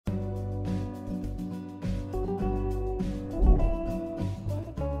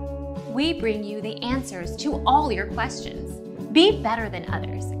we bring you the answers to all your questions. Be better than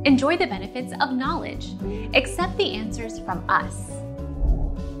others. Enjoy the benefits of knowledge. Accept the answers from us.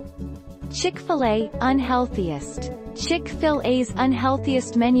 Chick Fil A, unhealthiest. Chick Fil A's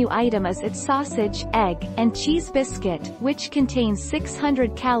unhealthiest menu item is its sausage, egg, and cheese biscuit, which contains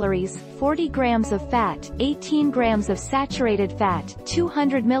 600 calories, 40 grams of fat, 18 grams of saturated fat,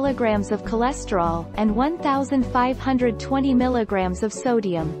 200 milligrams of cholesterol, and 1,520 milligrams of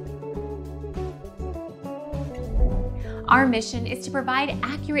sodium. Our mission is to provide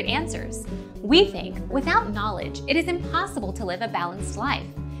accurate answers. We think without knowledge, it is impossible to live a balanced life.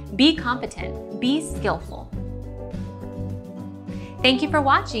 Be competent, be skillful. Thank you for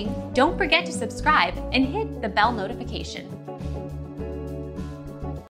watching. Don't forget to subscribe and hit the bell notification.